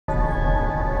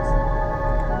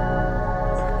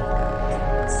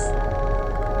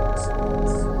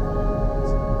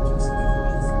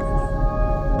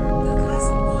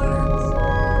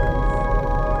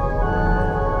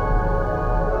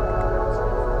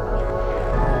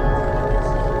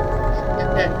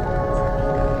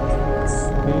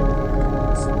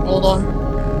Hold on.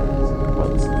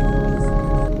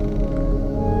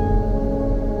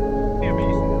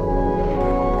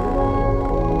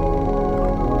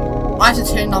 I have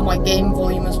to turn down my game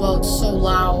volume as well, it's so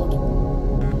loud.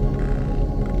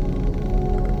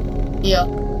 Yeah.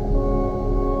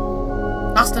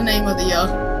 That's the name of the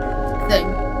thing.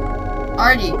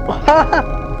 Alrighty.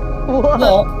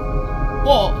 What?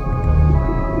 What?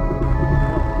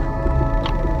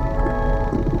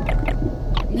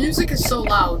 Music is so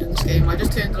loud in this game, I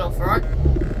just turned it off, alright?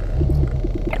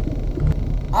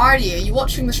 Alrighty, are you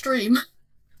watching the stream?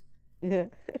 Yeah.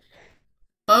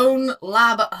 Bone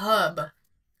Lab Hub.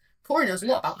 Corey knows a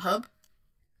lot about Hub.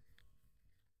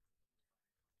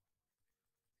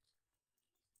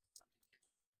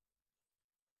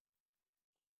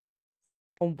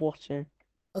 I'm watching.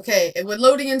 Okay, we're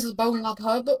loading into the Bone Lab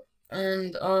Hub,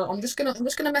 and I'm just gonna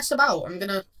mess about. I'm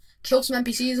gonna kill some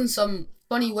NPCs in some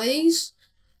funny ways,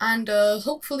 and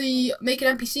hopefully make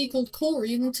an NPC called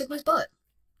Corey and tickle his butt.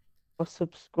 I'll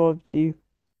subscribe to you.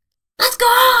 Let's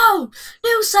go!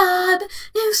 New sub!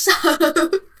 New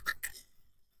sub!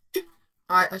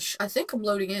 Alright, I think I'm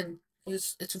loading in.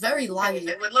 It's very laggy.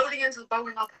 We're loading into the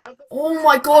Bone Lab Hub. Oh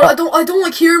my god, I don't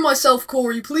like hearing myself,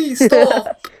 Corey, please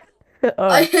stop.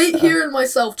 I hate hearing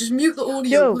myself. Just mute the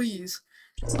audio, Yo. please.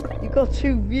 You got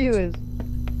 2 viewers.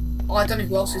 Oh, I don't know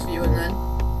who else is viewing then.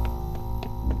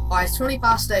 Alright, it's 20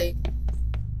 past 8.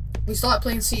 We started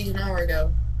playing Siege an hour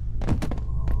ago.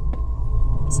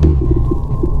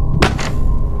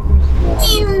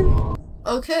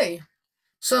 Okay.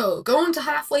 So, going to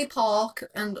Halfway Park,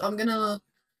 and I'm gonna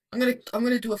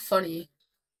do a funny.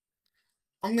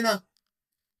 I'm gonna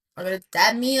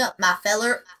dab me up, my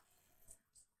feller.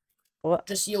 What?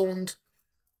 Just yawned.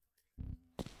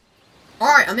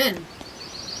 Alright, I'm in.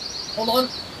 Hold on.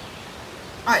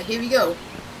 Alright, here we go.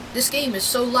 This game is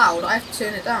so loud, I have to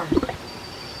turn it down.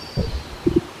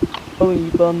 Oh,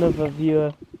 you got another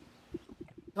viewer.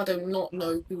 I do not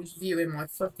know who's viewing my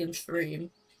fucking stream.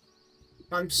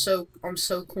 I'm so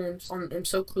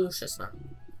cautious now.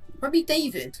 Might be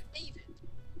David.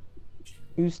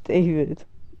 Who's David?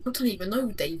 I don't even know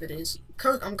who David is.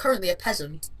 I'm currently a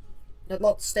peasant. I'd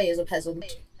like to stay as a peasant.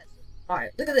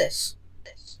 Alright, look at this.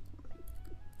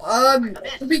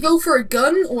 Should we go for a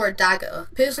gun or a dagger?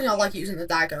 Personally, I like using the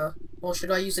dagger. Or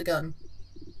should I use a gun?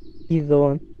 Either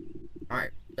one.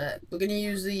 Alright, we're gonna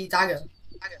use the dagger.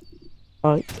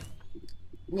 Alright.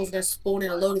 We're gonna spawn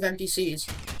in a load of NPCs.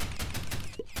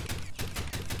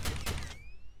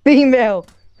 Female!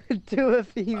 Do a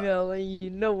female and you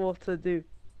know what to do.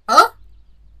 Huh?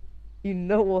 You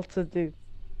know what to do.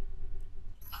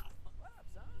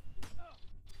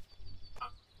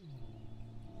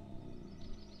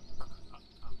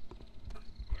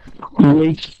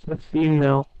 Make the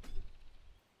female.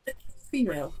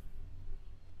 Female.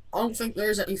 I don't think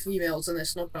there's any females in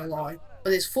this, not gonna lie.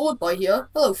 But there's Ford by here.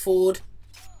 Hello, Ford.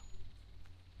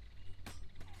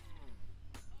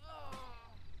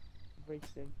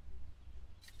 Racing.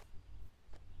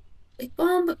 Ik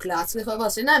ben beklaagd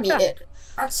was in Nami.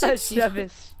 That's sexy. Shove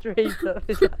it straight up.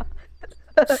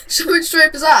 Shove it straight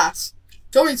up his ass.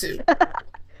 Do you want me to?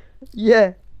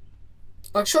 Yeah.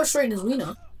 I'll shove it straight in his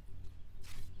wiener.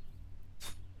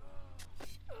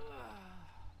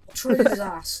 Straight in his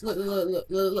ass. Look, look, look,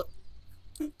 look, look.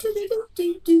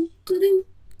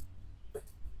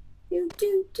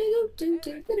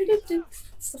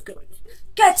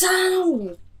 Get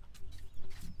down!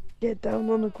 Get down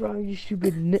on the ground, you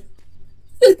stupid nit.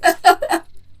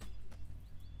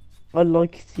 I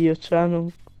like your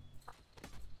channel.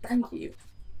 Thank you.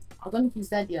 I don't know if he's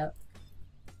dead yet.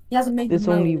 He hasn't made There's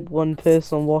the only moan. one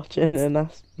person watching, and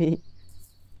that's me.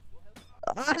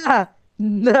 Ah!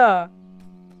 Nah!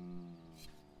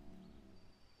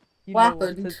 You What know what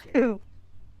happened? to do.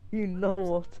 You know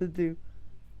what to do.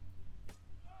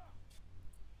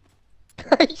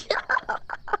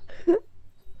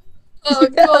 Oh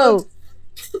Yo! god!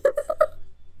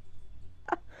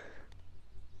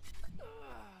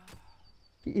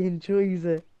 He enjoys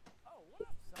it.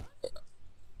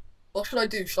 What should I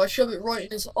do? Should I shove it right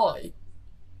in his eye?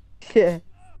 Yeah.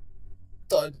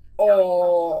 Done.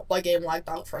 Oh, my game lagged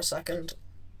out for a second.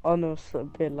 Oh no, it's a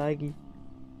bit laggy.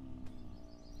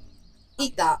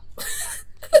 Eat that.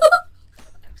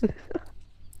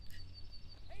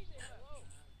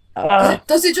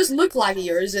 Does it just look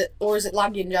laggy, or is it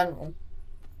laggy in general?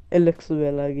 It looks a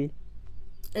bit laggy.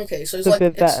 Okay, so It's it's a like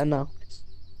bit better now.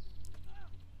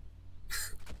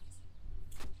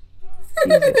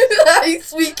 He's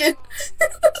tweaking.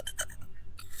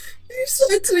 He's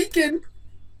so tweaking.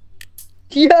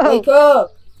 Yo! Wake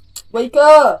up! Wake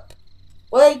up!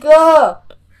 Wake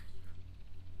up!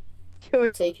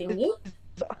 Yo, taking you.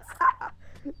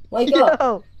 Wake up!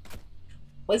 yo.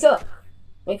 Wake up!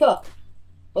 Wake up!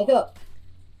 Wake up!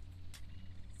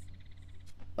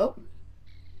 Oh.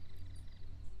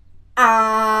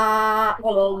 Ah! Bye.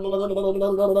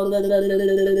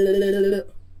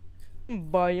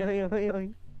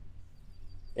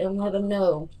 They'll never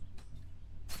know.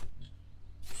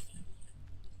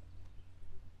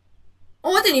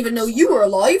 Oh, I didn't even know you were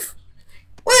alive.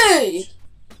 Wait!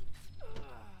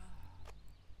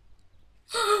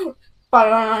 Bye.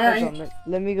 Hold on,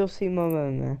 let me go see my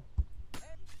mum now.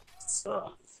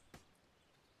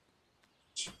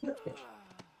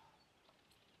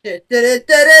 The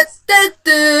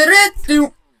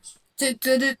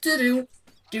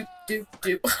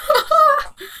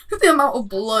amount of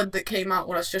blood that came out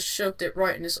when I just shoved it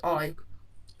right in his eye.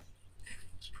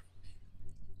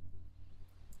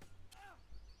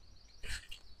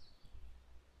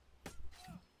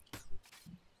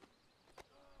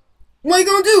 What are you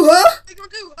gonna do, huh?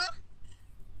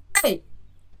 Hey,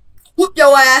 whoop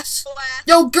your ass.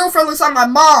 Yo, girlfriend looks like my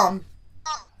mom.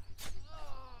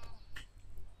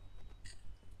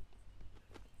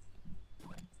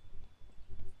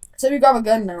 So we grab a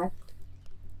gun now.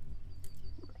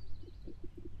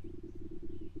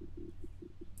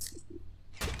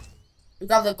 We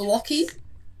got the Glocky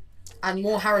and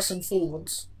more Harrison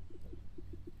Fords.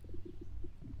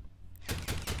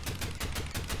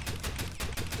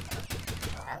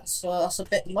 That's a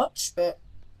bit much, but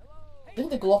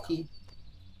look at the Glocky.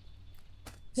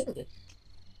 Look at it.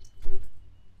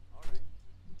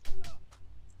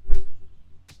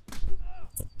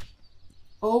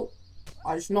 Oh,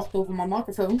 I just knocked over my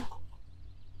microphone.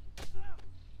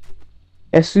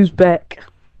 Guess who's back?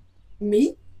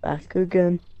 Me? Back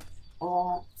again.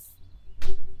 Oh.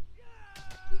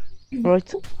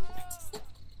 Right.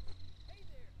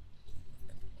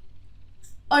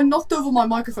 I knocked over my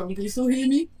microphone. Can you still hear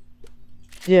me?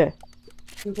 Yeah.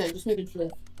 Okay, just making sure.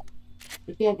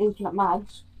 If you have internet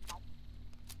mags.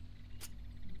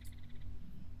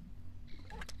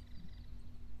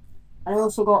 I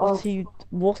also got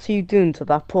What are you doing to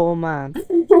that poor man?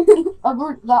 I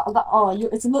wrote that. Oh,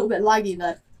 it's a little bit laggy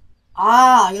there.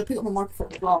 Ah, I gotta pick up my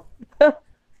microphone as well.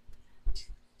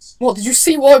 What? Did you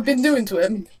see what I've been doing to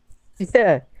him?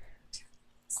 Yeah.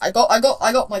 I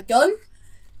got my gun.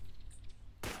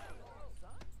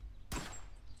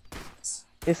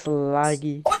 It's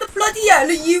laggy. What the bloody hell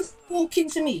are you walking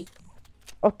to me?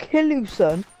 I'll kill you,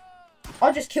 son.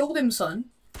 I just killed him, son.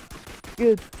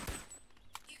 Good.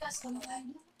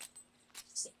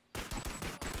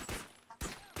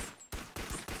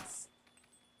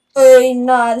 Hey,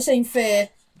 nah, this ain't fair.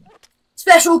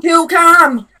 Special kill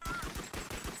cam.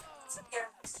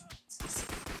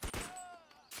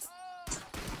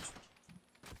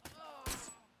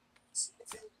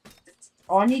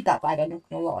 Oh, I need that bag. I'm not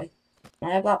gonna lie. Can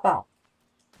I have that back?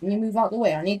 Can you move out the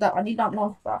way? I need that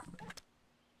knife back.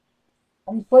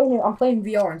 I'm playing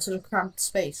VR in such a cramped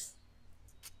space.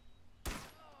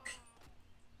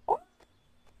 Oh.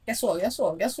 Guess what?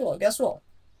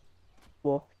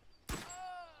 What?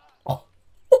 Oh.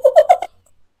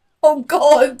 Oh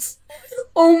god!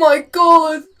 Oh my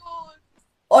god!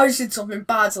 I did something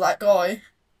bad to that guy.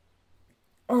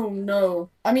 Oh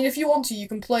no! I mean, if you want to, you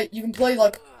can play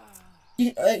like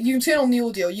you can turn on the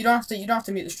audio. You don't have to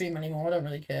mute the stream anymore. I don't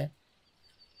really care.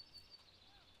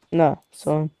 No,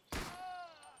 son.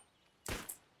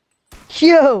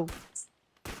 Yo!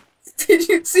 Did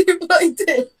you see what I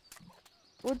did?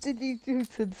 What did you do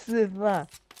to deserve that?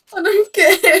 I don't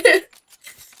care.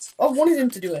 I wanted him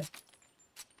to do it.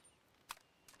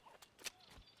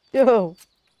 Yo!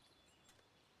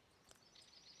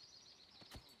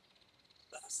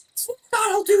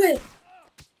 God, I'll do it.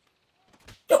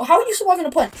 Yo, how are you surviving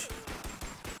a punch?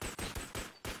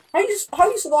 How are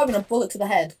you surviving a bullet to the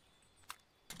head?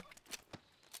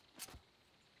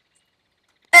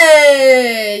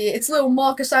 Hey, it's little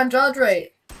Marcus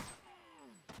Andrade.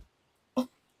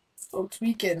 Oh,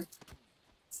 tweaking.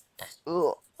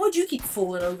 Ugh. Why'd you keep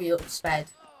falling over your bed?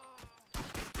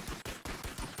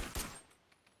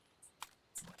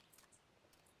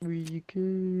 We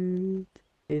good.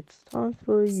 It's time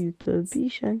for you to be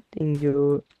shanking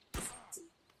your.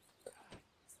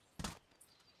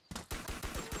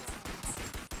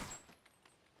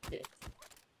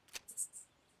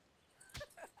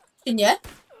 Yeah?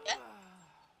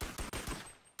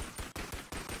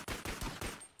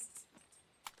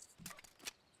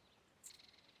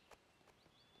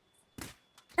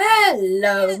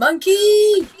 Hello,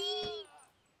 monkey!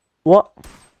 What?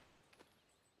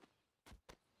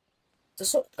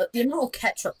 The amount of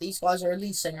ketchup these guys are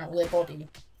releasing out of their body.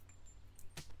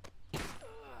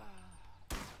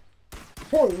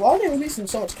 Boy, why are they releasing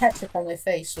so much ketchup on their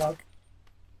face, like?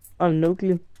 I have no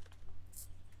clue.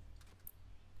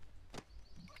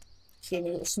 Give me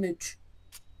a little smooch.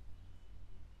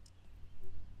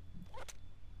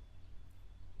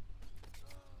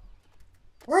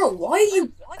 Bro, why are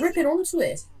you gripping onto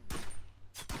it?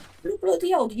 What the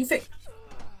bloody hell do you think?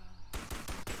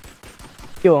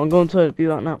 Yo, I'm going to be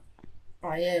right now.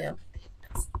 Oh, yeah.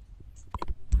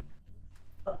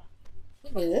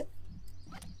 Look at it.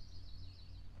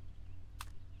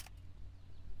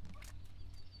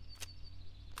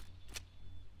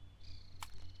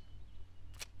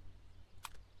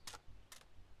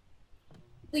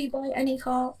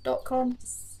 WeBuyAnyCar.com.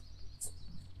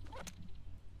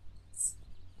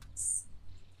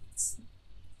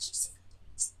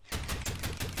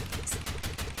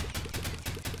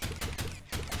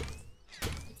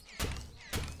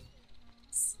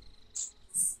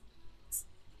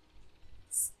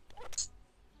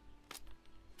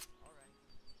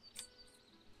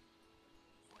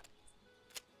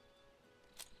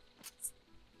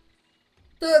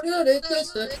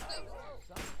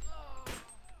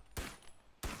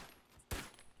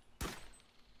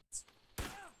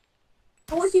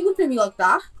 Why are you looking at me like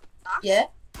that? Yeah?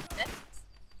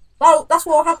 Well, that's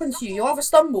what happened to you. You have a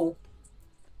stumble.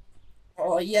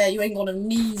 Oh, yeah, you ain't got no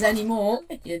knees anymore.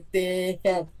 You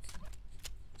dickhead.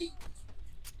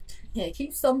 Yeah,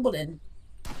 keep stumbling.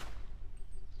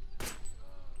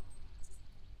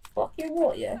 Fuck you,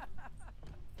 what, yeah?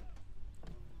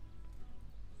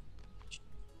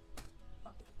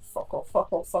 Fuck off,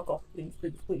 fuck off, fuck off, please,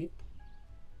 please, please.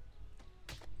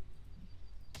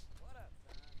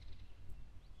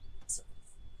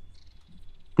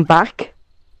 I'm back.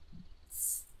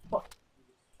 Fuck.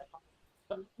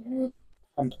 I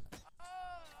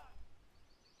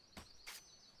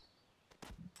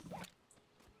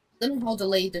don't know how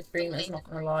delayed the stream is, not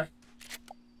gonna lie.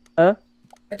 Huh?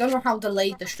 I don't know how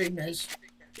delayed the stream is.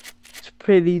 It's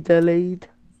pretty delayed.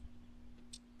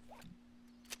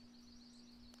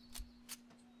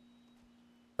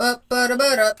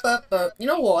 You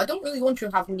know what? I don't really want you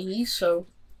to have knees, so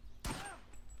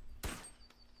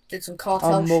did some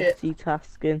cartel I'm shit.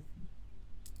 multitasking.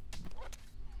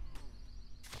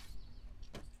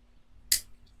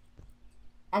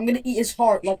 I'm gonna eat his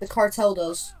heart like the cartel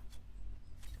does.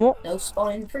 What? No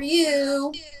spine for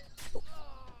you.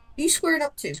 You squared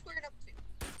up to.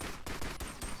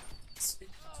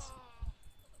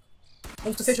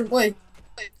 Most efficient way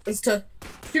is to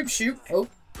shoot. Oh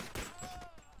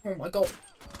my god.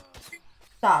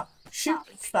 Stab. Shoot,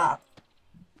 stab.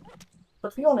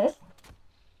 But to be honest,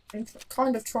 I'm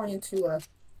kind of trying to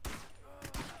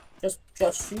just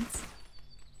shoot.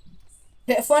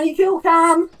 Hit a funny kill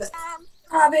cam.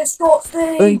 Have it Scott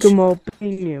stage. Think of my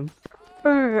opinion.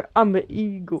 I'm an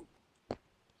eagle.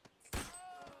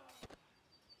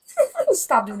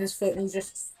 Stabbed him in his foot and he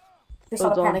just had a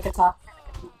Hold on. panic attack.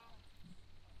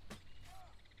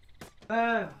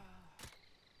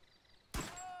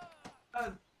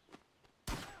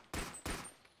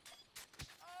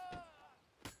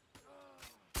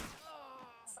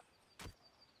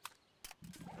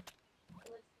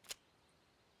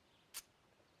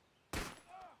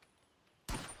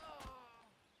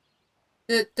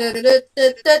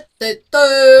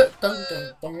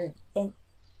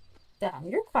 Damn,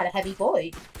 you're quite a heavy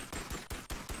boy.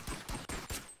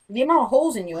 The amount of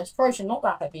holes in you is probably not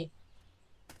that heavy.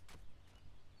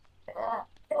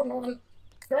 Come on.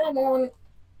 Come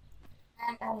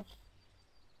on.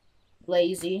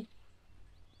 Lazy.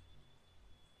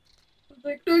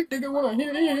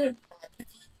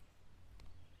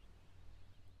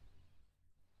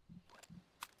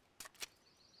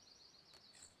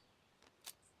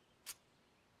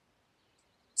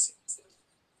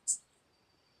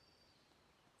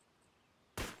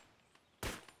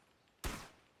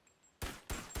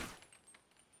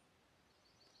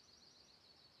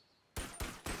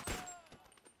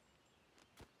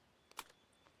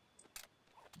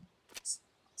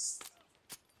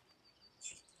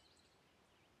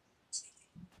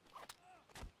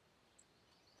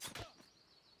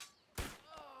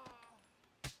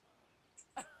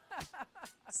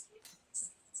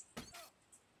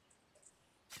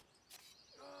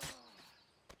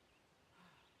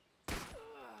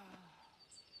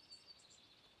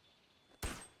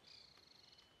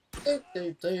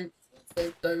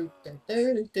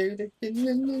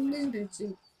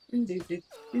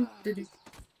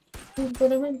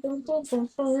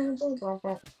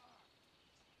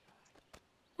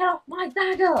 Help my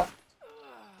dagger!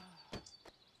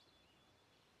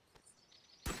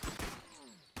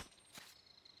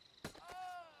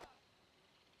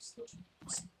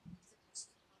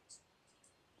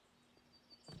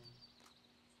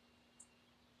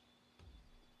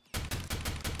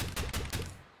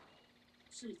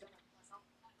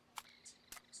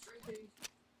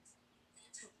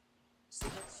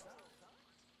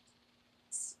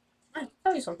 I'll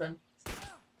tell you something.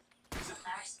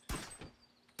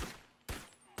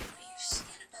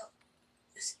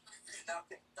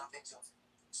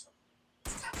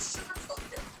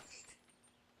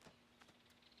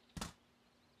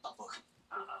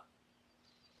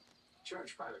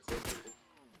 Charge private club.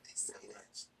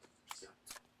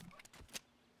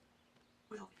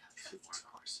 We only have 2 more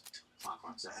hours till the clock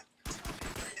runs out.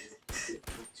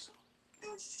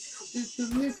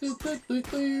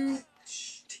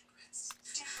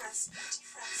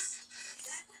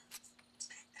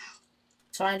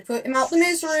 Trying to put him out the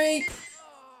misery.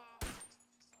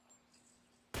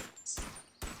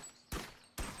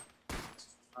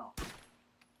 Oh.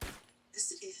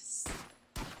 This is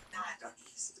not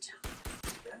easy.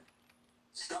 Yeah.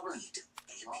 Stubborn.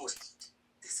 Always.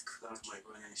 This could like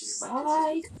run into your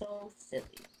Why so silly?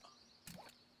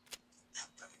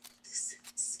 This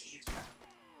scared.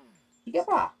 You get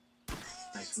that?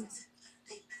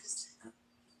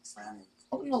 Slamming.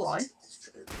 I'm not gonna lie.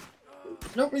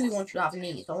 I don't really want you to have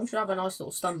knees. I want you to have a nice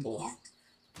little stumble.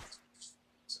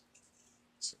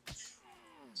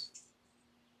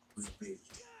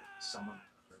 Someone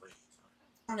really.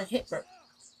 And a hip grip.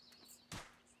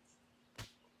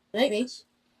 Maybe.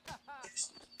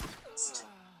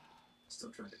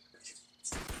 Still trying to.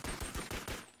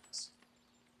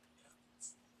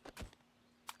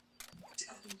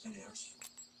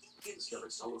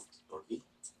 Discovered solo or me.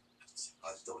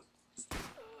 I've done.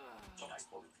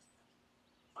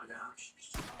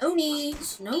 No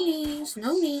knees. No knees.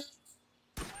 No knees.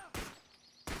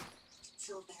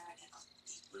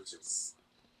 Losers.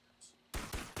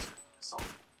 Assault.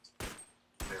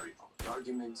 Very public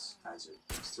arguments, hazard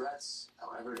threats.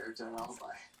 However, airtight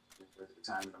alibi. At the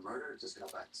time of the murder, just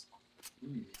got back.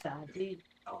 Daddy.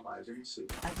 Alibi didn't see.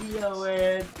 Daddy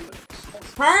Owen.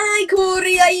 Hi,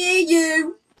 Corey. I hear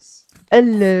you.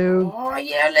 Hello. Oh,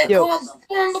 yeah, let's Yo. go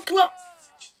on the clock.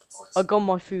 I got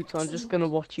my food, so I'm just gonna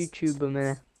watch YouTube a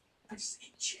minute.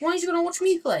 Why are you gonna watch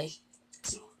me play?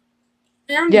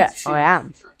 I am Yeah, YouTube. I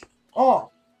am.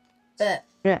 Oh, bet.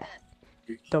 Yeah.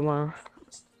 Don't worry.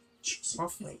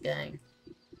 Off my game.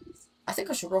 I think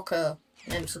I should rock a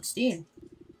M16.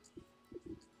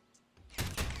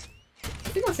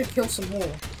 I think I should kill some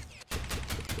more.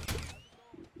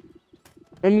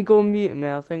 Let me go and mute me.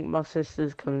 I think my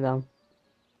sister's coming down.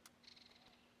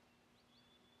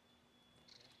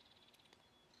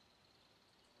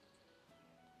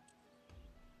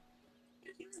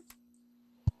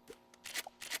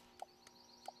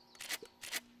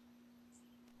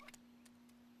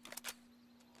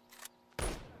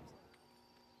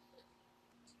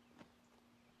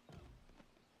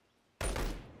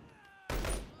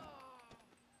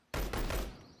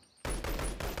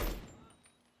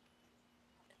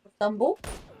 Stumble.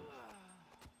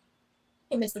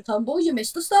 You missed the tumble. You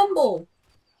missed the stumble.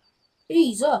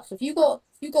 Jesus, have you gone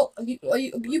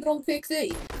pick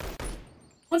thee?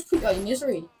 I'll just put you out of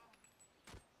misery.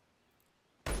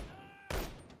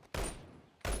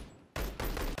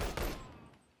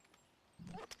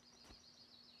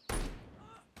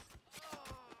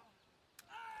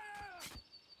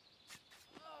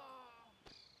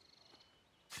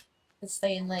 Let's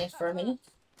stay in there for a minute.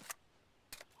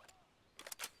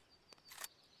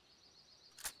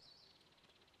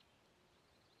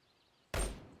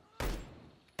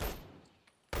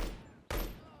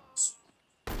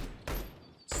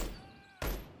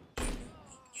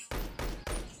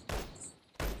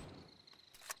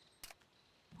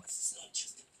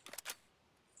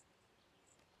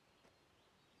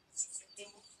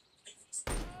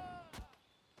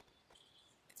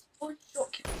 One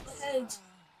shot kick in the head.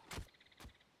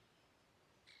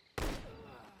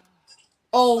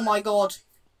 Oh my god.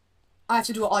 I have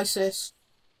to do ISIS.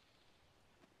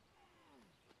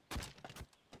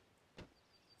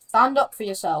 Stand up for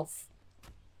yourself.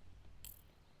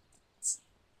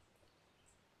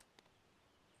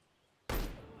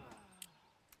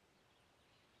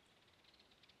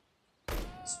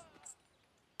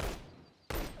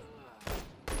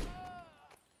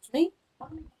 It's me?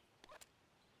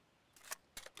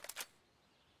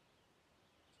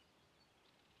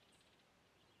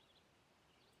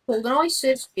 Golden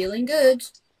ISIS, feeling good.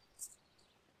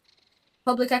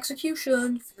 Public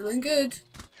execution, feeling good.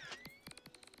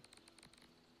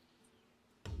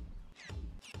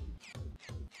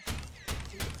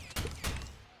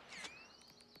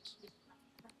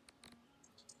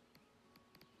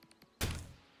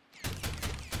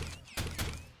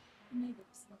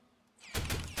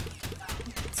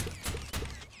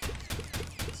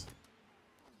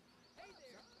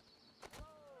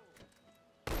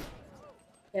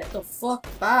 Get the fuck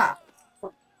back.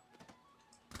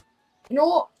 You know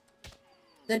what?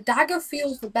 The dagger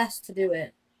feels the best to do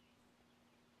it.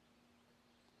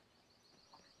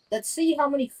 Let's see how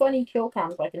many funny kill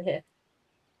cams I can hit.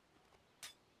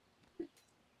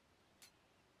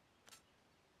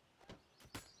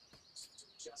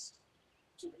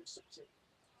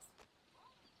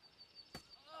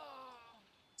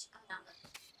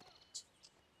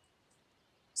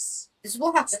 This is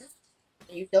what happens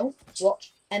when you don't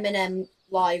watch Eminem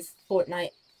live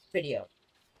Fortnite video.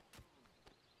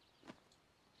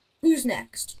 Who's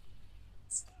next?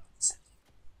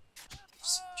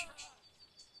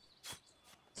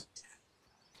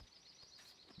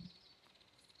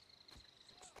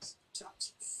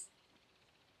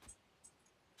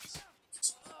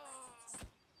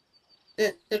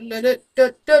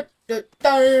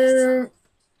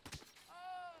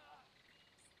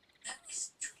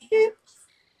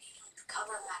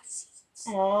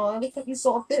 Oh, looks like you've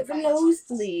got a bit of a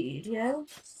nosebleed, yeah?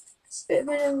 Bit of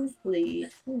a nosebleed.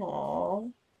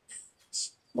 Aww.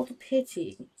 What a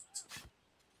pity.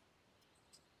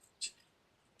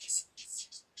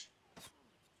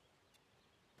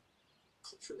 I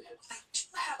do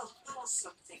have a little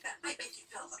something that might make you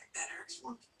feel a little better.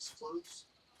 Close.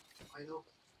 I know.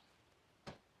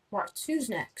 Right, who's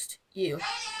next? You.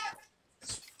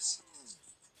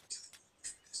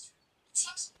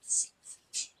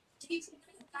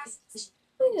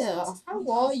 Yeah,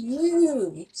 how are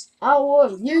you? How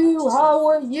are you? How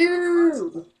are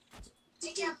you?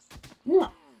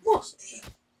 What? What?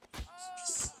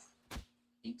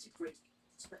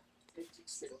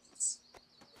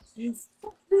 You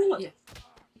fucking...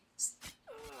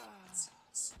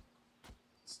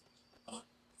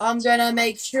 I'm gonna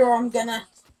make sure I'm gonna...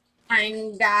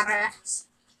 Ain't got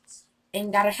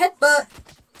a headbutt.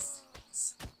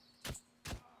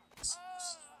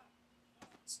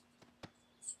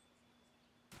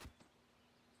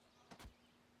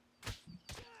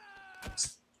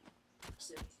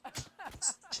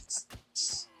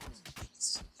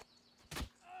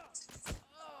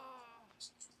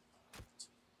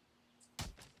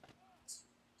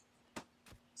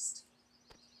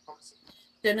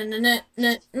 No.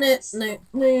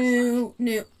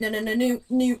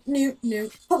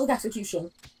 Public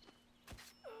execution.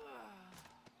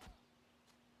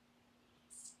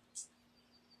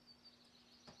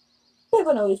 Bit of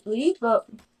a nosebleed, but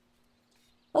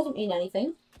doesn't mean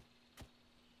anything.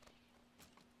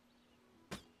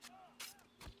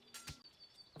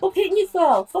 Stop hitting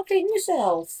yourself. Stop hitting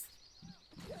yourself.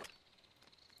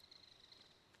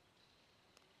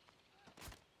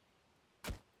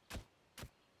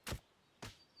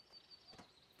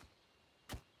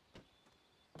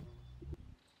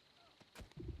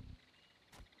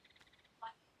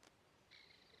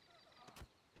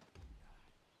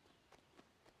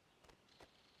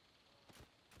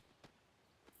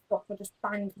 Stop, I just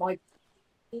banged my...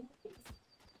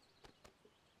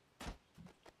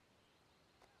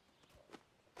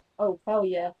 Oh, hell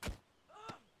yeah.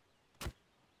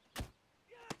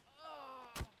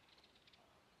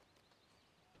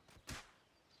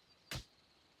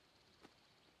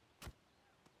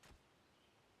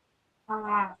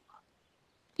 Ah.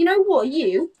 You know what,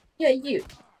 you? Yeah, you.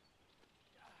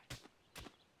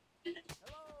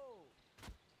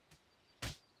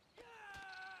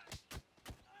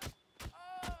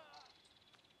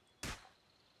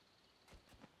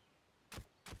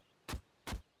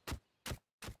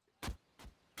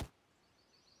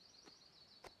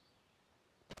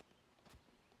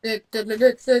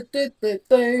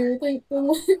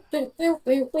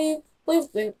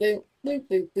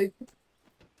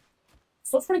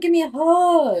 Stop trying to give me a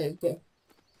hug.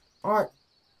 Alright.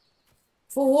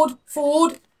 Forward,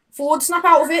 snap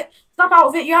out of it. Snap out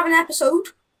of it, you have an episode.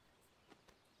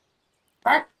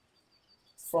 Right.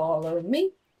 Follow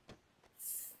me.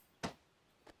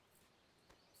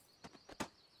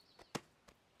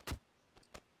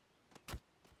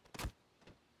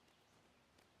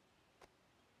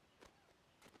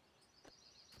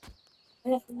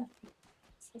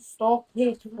 Stop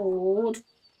it, forward.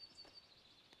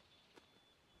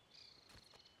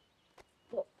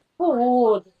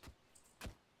 Forward.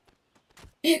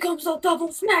 Here comes the double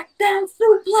smackdown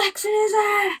suplex in his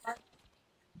ass. I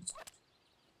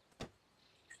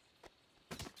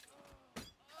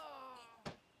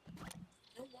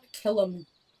don't want to kill him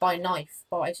by knife,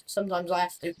 but sometimes I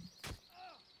have to.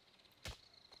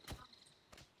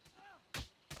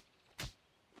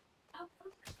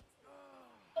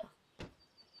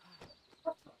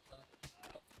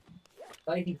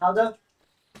 Got anything powder?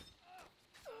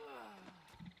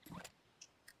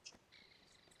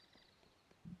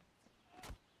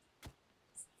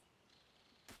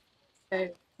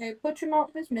 Okay, okay, put him out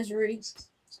of his misery.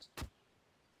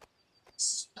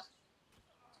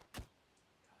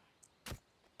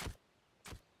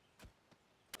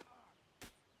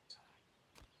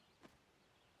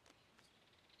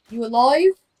 You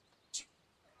alive?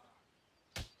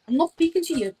 I'm not speaking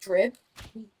to you, Drib.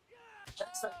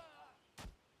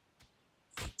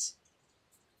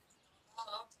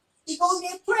 You called me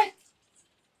a prick.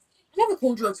 I never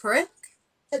called you a prick.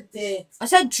 I did. I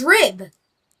said Drib.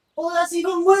 Well, that's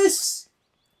even worse.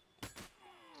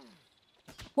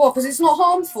 What? Because it's not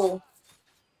harmful.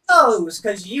 No, it's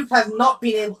because you have not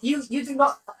been able. You do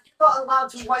not. You're not allowed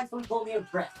to rightfully call me a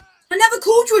prick. I never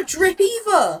called you a Drip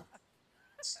either.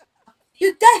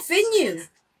 You're deaf, ain't you?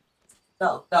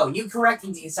 No, you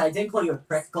corrected me. So I didn't call you a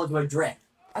prick. I called you a drip.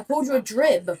 I called you a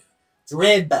Drib.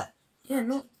 Drib. Yeah,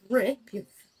 not Drip. You...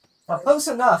 Well, close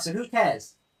enough. So who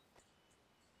cares?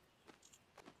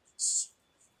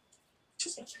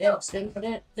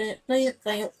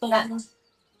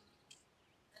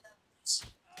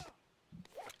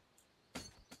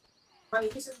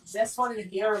 Right, this is best one in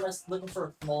here unless looking for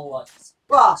a small one.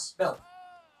 Ross, Bill.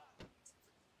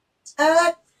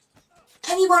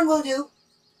 Anyone will do.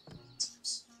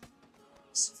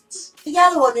 The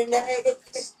yellow one in there.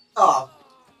 Oh.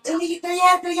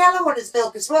 The yellow one is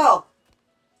milk as well.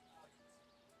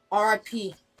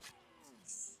 R.I.P.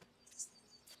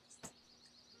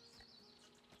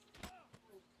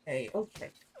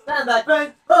 Okay. Stand back,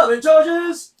 Ben. I'm in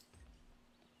charges.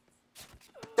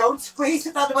 Don't squeeze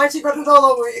it, otherwise you got it all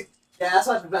over you. Yeah, that's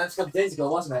what I planned a couple days ago,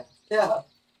 wasn't it? Yeah.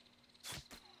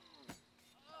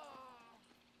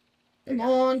 Come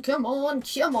on, come on,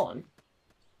 come on.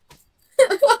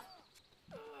 He's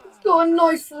got a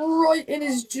knife right in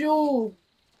his jaw.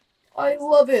 I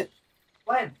love it.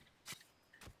 When?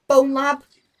 Bone Lab.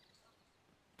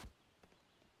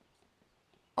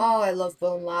 Oh, I love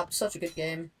Bone Lab. Such a good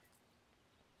game.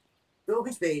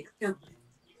 Ruby Speed.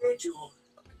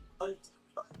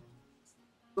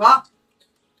 What?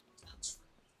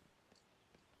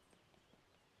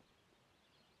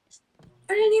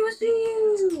 I didn't even see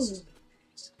you.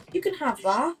 You can have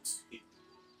that. You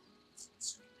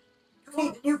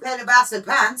need a new pair of bastard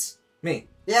pants. Me?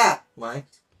 Yeah. Why?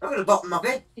 I'm gonna bottom up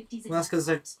it. Well, that's because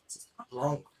they're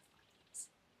long.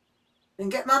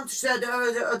 And get Mum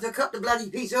to cut the bloody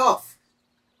piece off.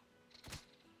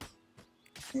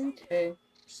 Okay.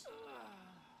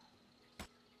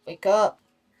 Wake up.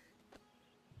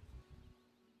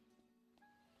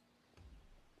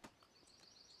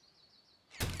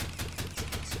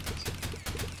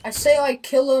 I say I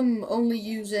kill him only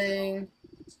using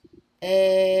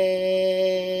a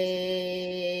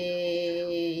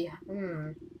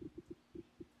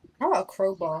How about a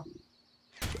crowbar?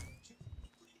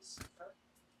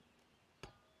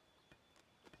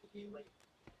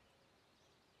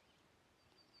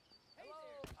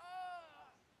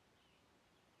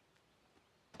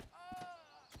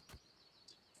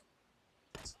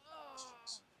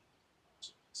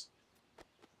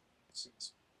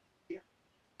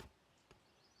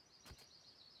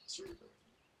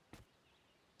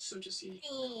 So just see.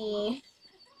 Okay.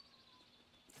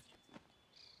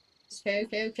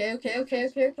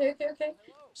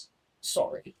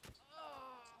 Sorry.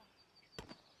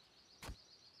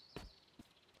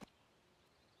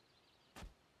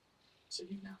 So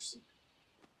you now see.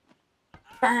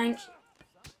 Bang.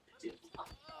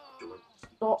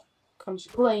 Stop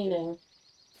complaining.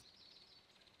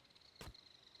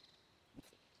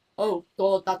 Oh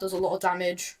god, that does a lot of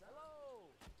damage.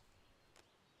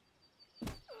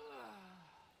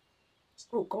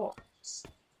 Oh god.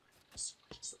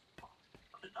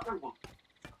 Another one.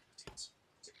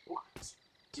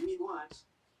 Do you need what?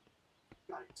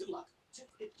 Got it. Good luck.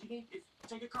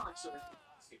 Take a card, sir.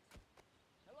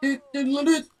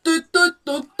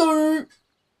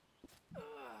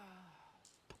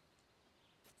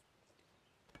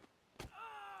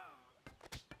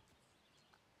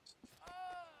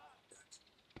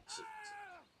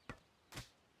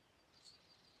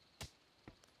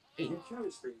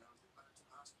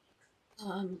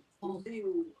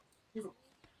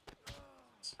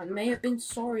 I may have been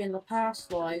sorry in the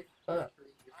past life, but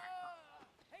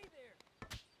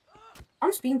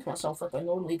I'm speaking to myself like I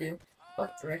normally do.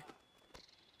 Fuck Dre.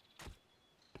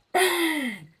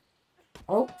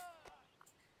 Oh.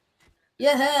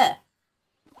 Yeah.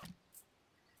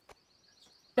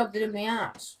 Shoved it in my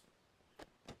ass.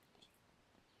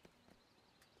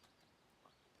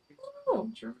 Oh.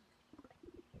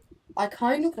 I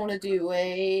kind of want to do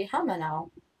a hammer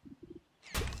now.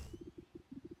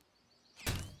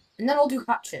 And then I'll do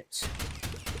hatchets.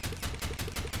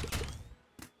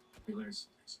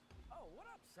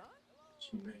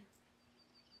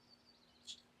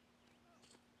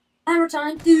 Hammer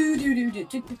time. Do do do do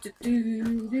do do do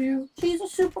do do. She's a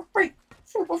super freak.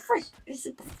 Super freak. She's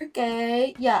super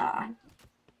freaky. Yeah.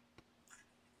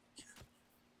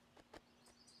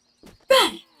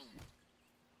 Bang.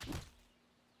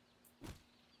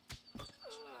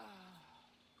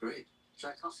 Great.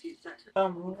 Tchaikovsky, Decker.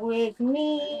 Come with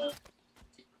me.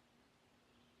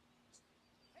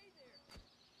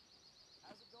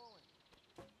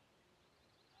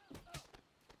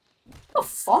 The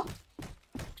fuck?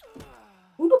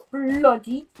 Who the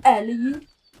bloody hell are you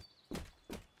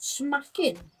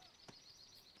smacking?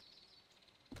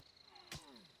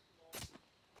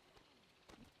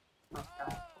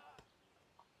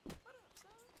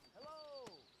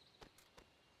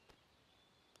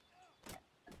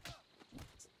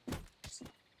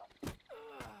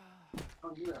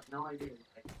 Oh, you have no idea.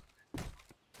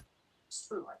 It's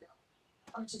true, I don't.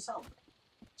 Why don't you tell me?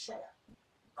 Share.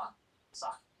 Rock.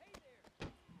 Sock.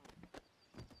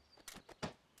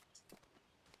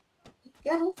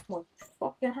 Get off my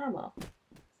fucking hammer.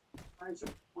 I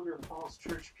wonder if Paul's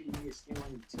church PD is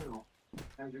stealing too.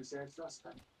 Andrew said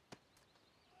suspect.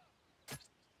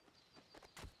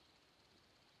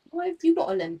 Why have you got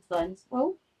a limp then?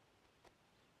 Well,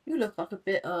 you look like a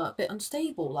bit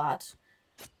unstable, lad.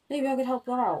 Maybe I could help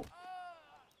you out.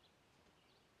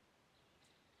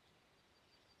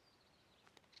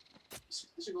 Is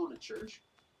he going to church?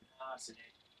 Today.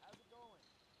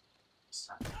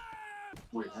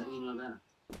 Wait, how do you know that?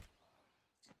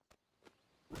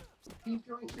 What are you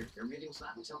doing here? Your meeting's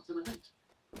not until tonight.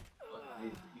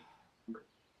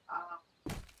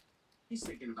 He's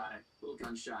thinking about it. A little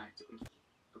gun shy.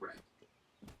 Right.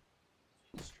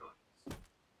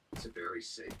 It's a very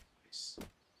safe place.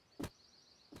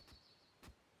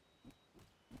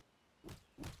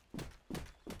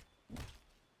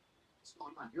 What's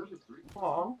going on? You're the three.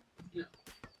 Oh. No.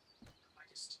 I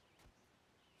just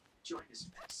joined his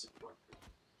pet support group.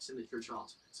 It's in the church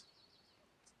ultimates.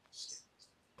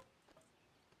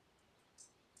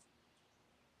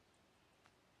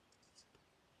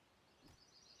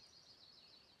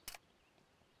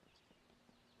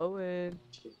 Owen.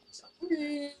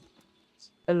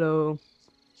 Hello.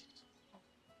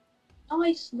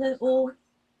 Nice little.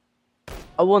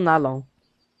 I wasn't that long.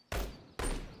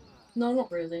 No,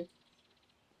 not really.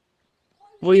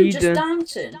 What are you just doing?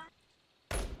 dancing?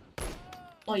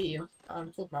 Oh, you. I'm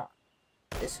talking about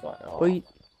this guy. Oh,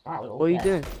 What are you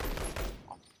doing?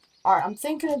 Alright, I'm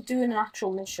thinking of doing an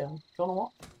actual mission. Do you wanna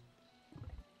what?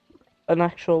 An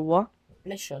actual what?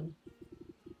 Mission.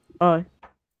 Alright.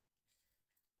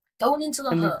 Going into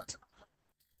the hub.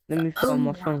 Let me find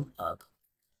my phone. Hub.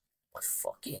 My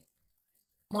fucking.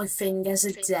 My fingers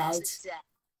are dead.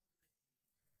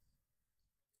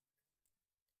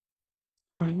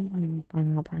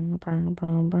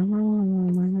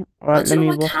 Alright, let me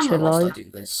watch it live. Do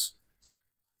this.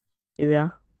 Here we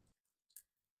are.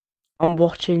 I'm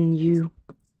watching you.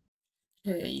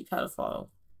 Hey, you pedophile.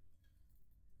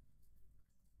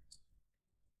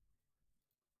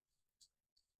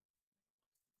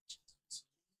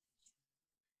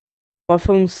 My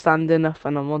phone's standing up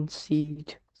and I'm on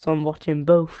siege, so I'm watching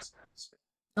both.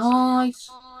 Nice.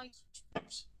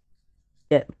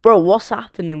 Yeah, bro, what's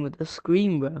happening with the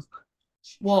screen, bro?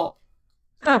 What?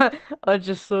 I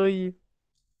just saw you.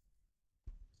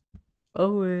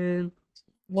 Owen.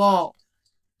 What?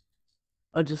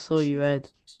 I just saw you, Ed.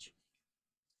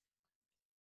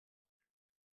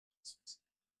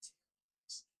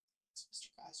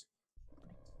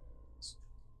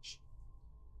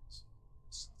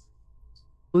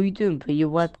 What are you doing? Put your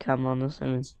webcam on or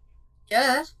something?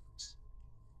 Yeah.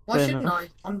 Why Fair shouldn't enough. I?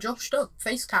 I'm Joshed up.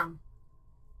 Face cam.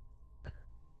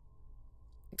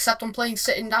 Except I'm playing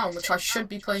sitting down, which I should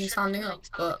be playing standing up,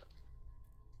 but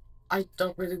I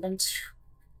don't really want to.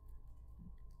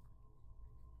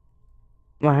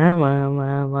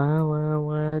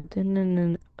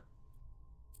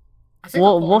 I think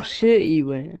What shirt are you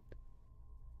wearing?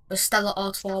 the Stella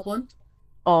Artois one.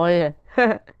 Oh yeah.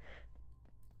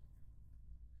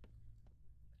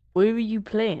 Where were you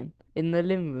playing? In the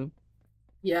living room?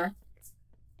 Yeah.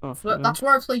 Oh, But that's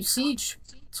where I play Siege.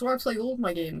 That's where I play all of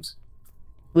my games.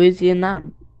 where's your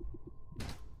nan?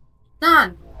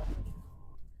 Nan!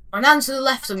 My nan's to the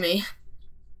left of me.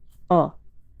 Oh.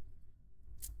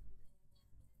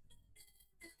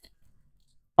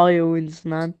 Hi, Owen's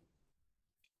nan.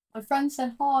 My friend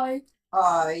said hi.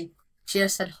 Hi. She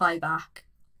just said hi back.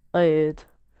 I heard.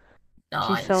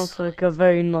 Nice. She sounds like a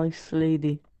very nice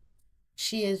lady.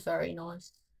 She is very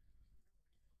nice.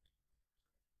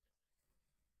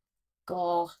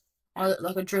 God, I look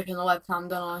like a drip in the webcam,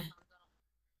 don't I?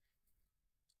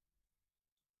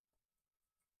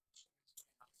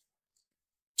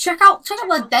 check out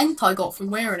the dent I got from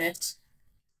wearing it.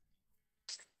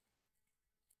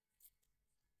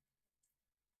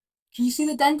 Can you see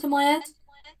the dent in my head?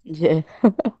 Yeah.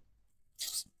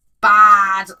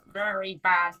 Bad, very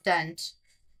bad dent.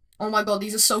 Oh my god,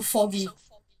 these are so foggy.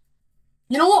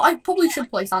 You know what? I probably should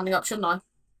play standing up, shouldn't I?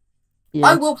 Yeah.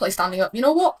 I will play standing up. You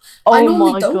know what? Oh I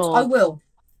normally my don't. I god. will.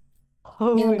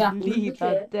 Holy Yeah.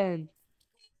 that dent.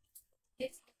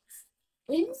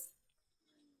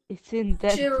 It's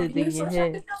indented in your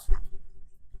hair.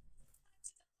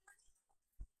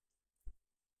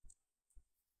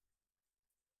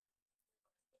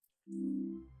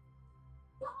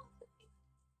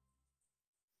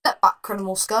 Step back,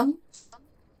 criminal scum.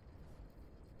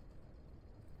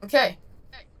 Okay.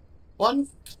 One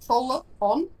controller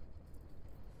on.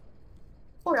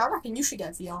 Oh, yeah, I reckon you should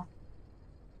get VR.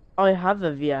 I have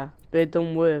a VR, but it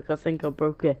don't work. I think I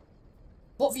broke it.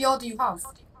 What VR do you have?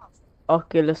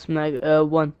 Oculus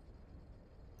One.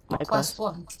 Quest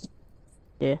 1.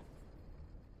 Yeah.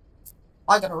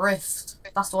 I got a Rift.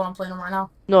 That's the one I'm playing on right now.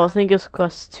 No, I think it's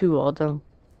Quest 2, I don't.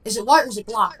 Is it white or is it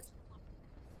black?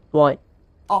 White.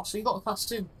 Oh, so you got a Quest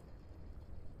 2.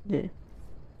 Yeah.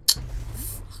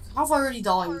 How have I already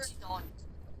died?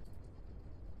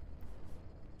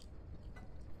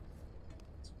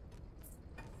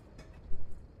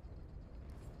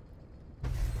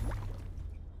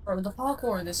 Bro, the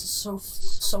parkour in this is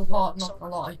so hard, not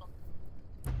gonna lie.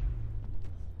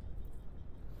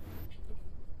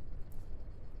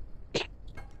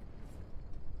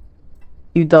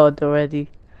 You died already.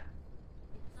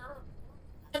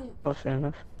 Oh, fair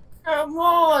enough. Come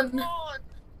on!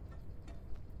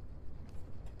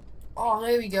 Oh,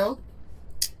 there we go.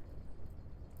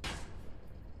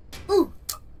 Ooh!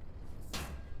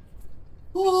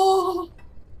 Oh!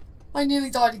 I nearly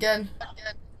died again.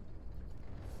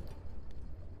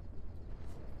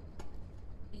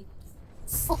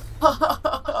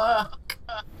 Fuck!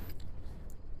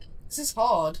 This is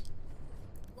hard.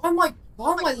 Why am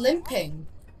I limping?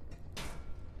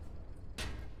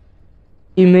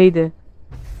 You made it.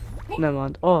 Never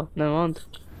mind. Oh, never mind.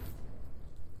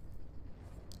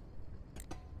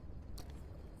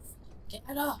 Get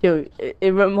it up. Yo,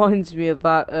 it reminds me of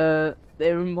that, it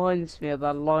reminds me of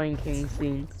that Lion King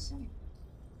scene.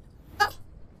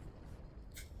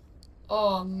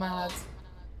 Oh, mad.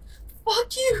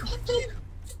 Fuck you!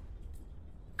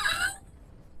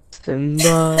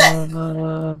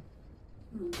 Simba.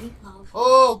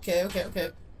 Oh, okay.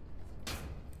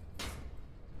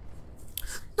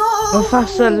 No!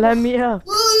 Professor, let me up.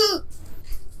 Oh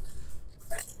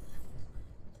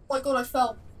my god, I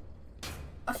fell.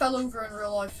 I fell over in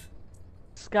real life.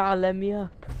 Scar, let me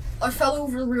up. I fell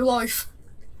over in real life.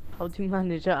 How do you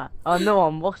manage that? Oh no,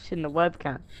 I'm watching the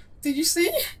webcam. Did you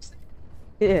see?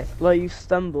 Yeah, like you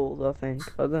stumbled, I think.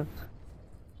 I don't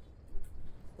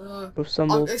or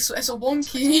stumbled. It's a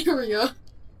wonky area.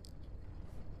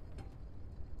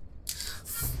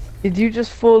 Did you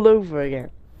just fall over again?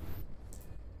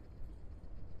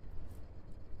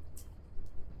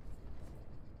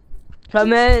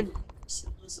 Come in!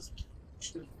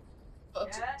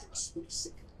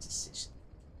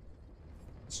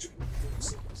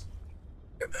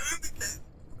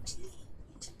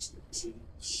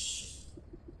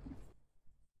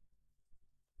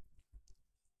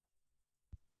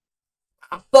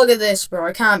 Bugger this, bro.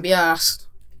 I can't be asked.